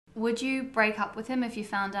Would you break up with him if you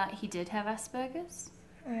found out he did have Asperger's?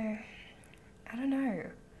 I don't know.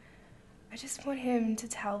 I just want him to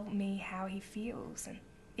tell me how he feels and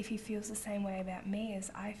if he feels the same way about me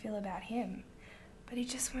as I feel about him. But he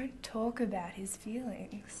just won't talk about his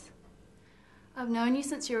feelings. I've known you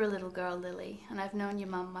since you were a little girl, Lily, and I've known your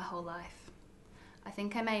mum my whole life. I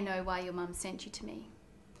think I may know why your mum sent you to me.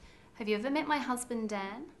 Have you ever met my husband,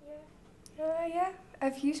 Dan? Yeah, a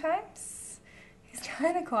few times. He's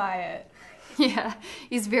kind of quiet. Yeah,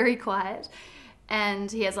 he's very quiet,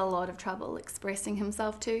 and he has a lot of trouble expressing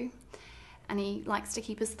himself too, and he likes to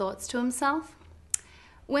keep his thoughts to himself.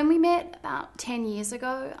 When we met about 10 years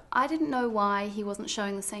ago, I didn't know why he wasn't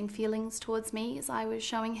showing the same feelings towards me as I was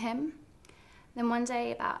showing him. Then one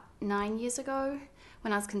day, about 9 years ago,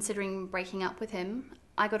 when I was considering breaking up with him,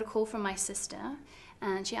 I got a call from my sister,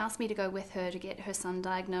 and she asked me to go with her to get her son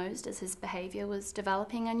diagnosed as his behaviour was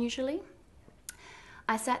developing unusually.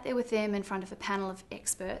 I sat there with them in front of a panel of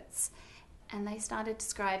experts, and they started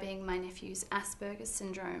describing my nephew's Aspergers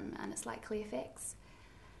Syndrome and its likely effects.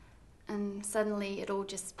 And suddenly it all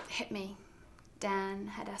just hit me. Dan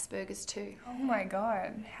had Asperger's too. Oh my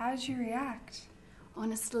God, how did you react?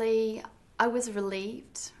 Honestly, I was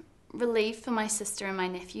relieved. Relieved for my sister and my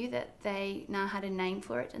nephew that they now had a name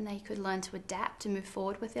for it and they could learn to adapt and move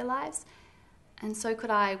forward with their lives. And so could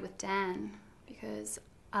I with Dan, because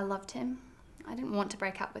I loved him. I didn't want to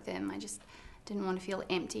break up with him. I just didn't want to feel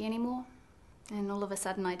empty anymore. And all of a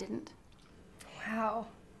sudden I didn't. Wow.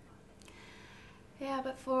 Yeah,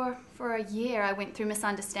 but for a year I went through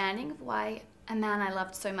misunderstanding of why a man I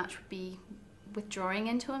loved so much would be withdrawing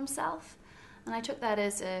into himself. And I took that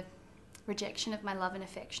as a rejection of my love and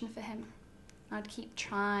affection for him. I'd keep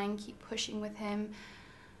trying, keep pushing with him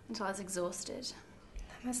until I was exhausted.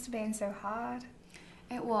 That must have been so hard.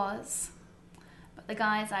 It was. But the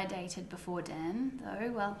guys I dated before Dan,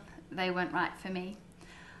 though, well, they weren't right for me.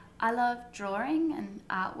 I loved drawing and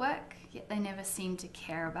artwork, yet they never seemed to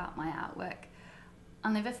care about my artwork.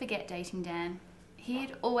 I'll never forget dating Dan.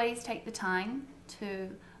 He'd always take the time to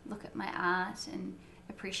look at my art and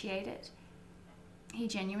appreciate it. He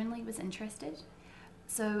genuinely was interested.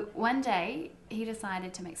 So one day, he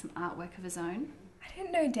decided to make some artwork of his own. I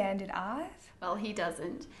didn't know Dan did art. Well, he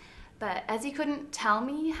doesn't. But as he couldn't tell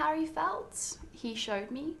me how he felt, he showed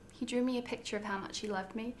me. He drew me a picture of how much he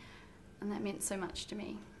loved me, and that meant so much to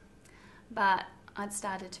me. But I'd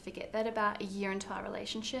started to forget that about a year into our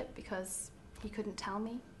relationship because he couldn't tell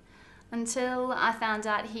me. Until I found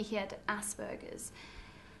out he had Asperger's.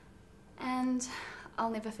 And I'll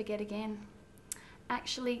never forget again.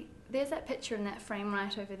 Actually, there's that picture in that frame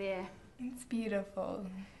right over there. It's beautiful.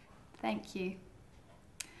 Thank you.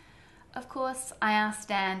 Of course, I asked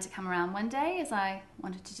Dan to come around one day as I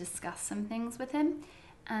wanted to discuss some things with him,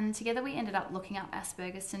 and together we ended up looking up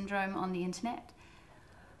Aspergers syndrome on the internet.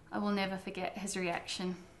 I will never forget his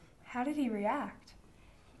reaction. How did he react?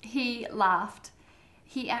 He laughed.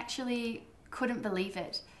 He actually couldn't believe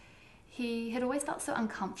it. He had always felt so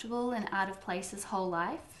uncomfortable and out of place his whole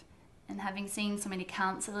life, and having seen so many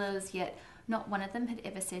counsellors, yet not one of them had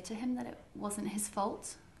ever said to him that it wasn't his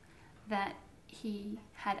fault, that he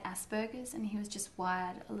had Asperger's and he was just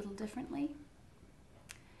wired a little differently.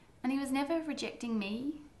 And he was never rejecting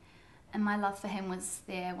me, and my love for him was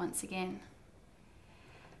there once again.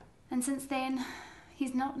 And since then,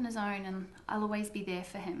 he's not on his own, and I'll always be there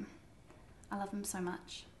for him. I love him so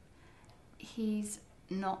much. He's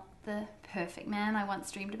not the perfect man I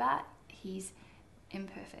once dreamed about. He's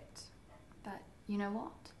imperfect. But you know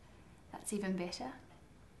what? That's even better.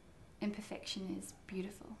 Imperfection is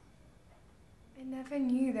beautiful. I never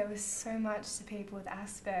knew there was so much to people with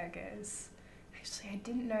Asperger's. Actually, I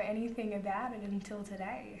didn't know anything about it until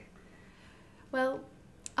today. Well,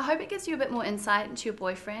 I hope it gives you a bit more insight into your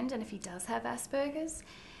boyfriend and if he does have Asperger's.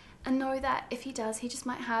 And know that if he does, he just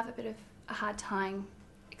might have a bit of a hard time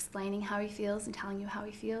explaining how he feels and telling you how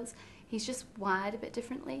he feels. He's just wired a bit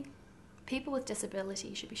differently. People with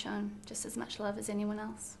disability should be shown just as much love as anyone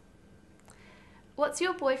else. What's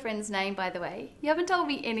your boyfriend's name, by the way? You haven't told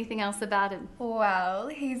me anything else about him. Well,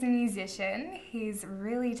 he's a musician. He's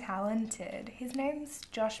really talented. His name's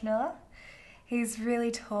Josh Miller. He's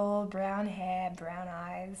really tall, brown hair, brown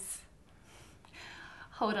eyes.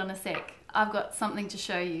 Hold on a sec. I've got something to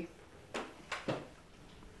show you.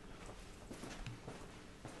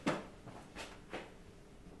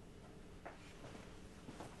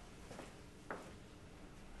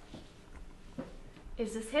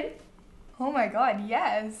 Is this him? Oh my God,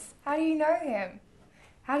 yes. How do you know him?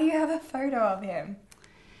 How do you have a photo of him?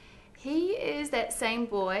 He is that same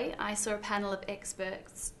boy I saw a panel of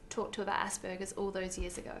experts talk to about Asperger's all those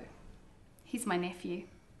years ago. He's my nephew.